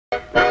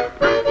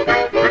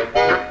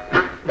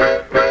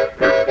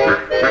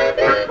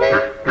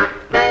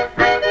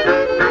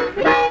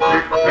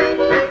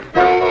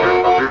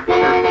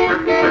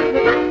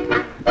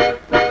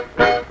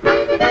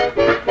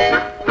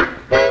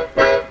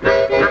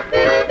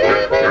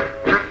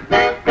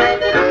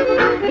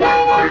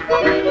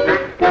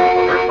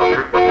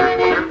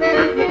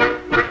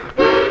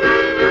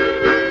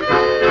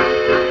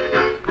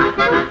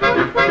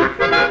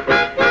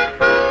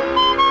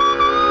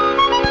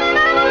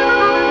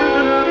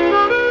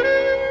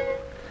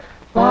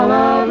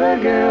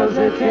girls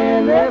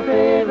attend their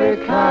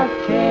favorite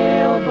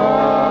cocktail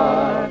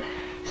bar,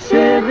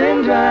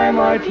 sipping dry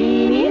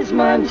martinis,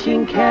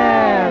 munching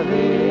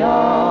caviar.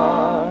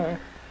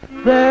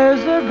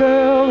 There's a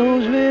girl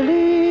who's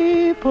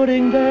really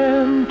putting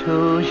them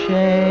to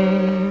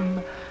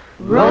shame.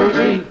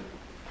 Rosie,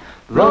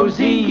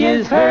 Rosie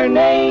is her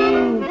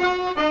name.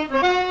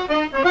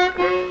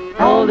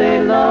 All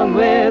day long,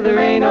 whether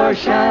rain or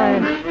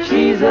shine,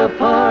 she's a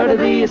part of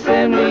the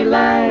assembly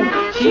line.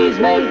 She's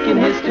making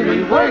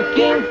history,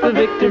 working for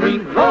victory.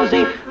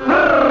 Rosie,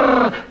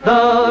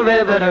 the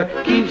Riveter,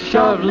 keeps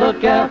sharp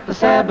lookout for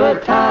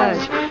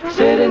sabotage.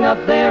 Sitting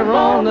up there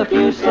on the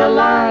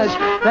fuselage,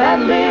 that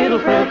little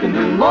frill can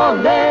do more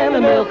than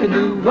a mill can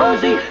do.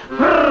 Rosie,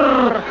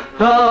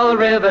 the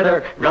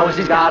Riveter.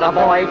 Rosie's got a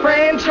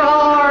boyfriend,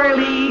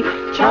 Charlie.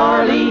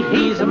 Charlie,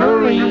 he's a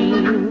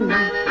Marine.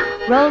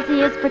 Rosie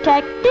is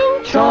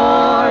protecting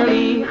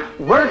Charlie,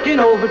 working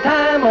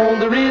overtime on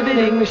the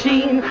riveting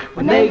machine.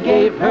 When they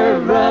gave her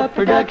a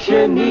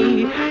production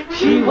knee,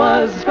 she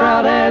was as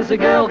proud as a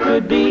girl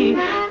could be.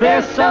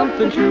 There's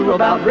something true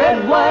about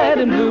red, white,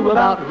 and blue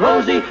about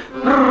Rosie,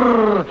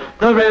 the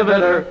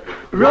Riveter.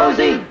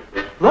 Rosie,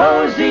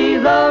 Rosie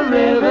the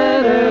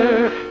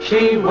Riveter.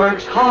 She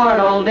works hard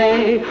all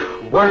day,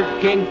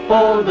 working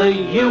for the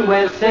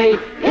USA.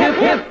 Hip,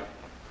 hip,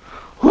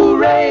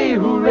 hooray,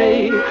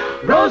 hooray.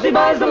 Rosie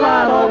buys a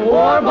lot of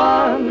war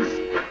bonds.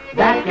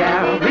 That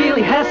gal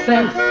really has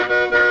sense.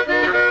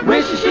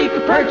 Wishes she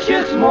could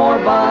purchase more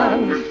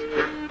bonds.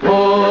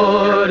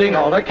 Putting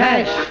all her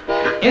cash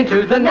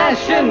into the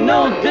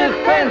national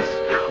defense.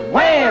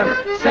 Wham!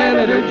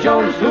 Senator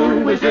Jones,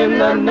 who is in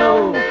the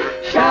know,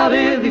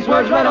 shouted these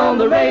words right on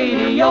the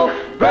radio.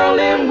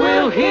 Berlin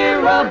will hear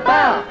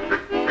about,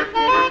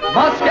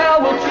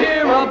 Moscow will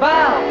cheer about.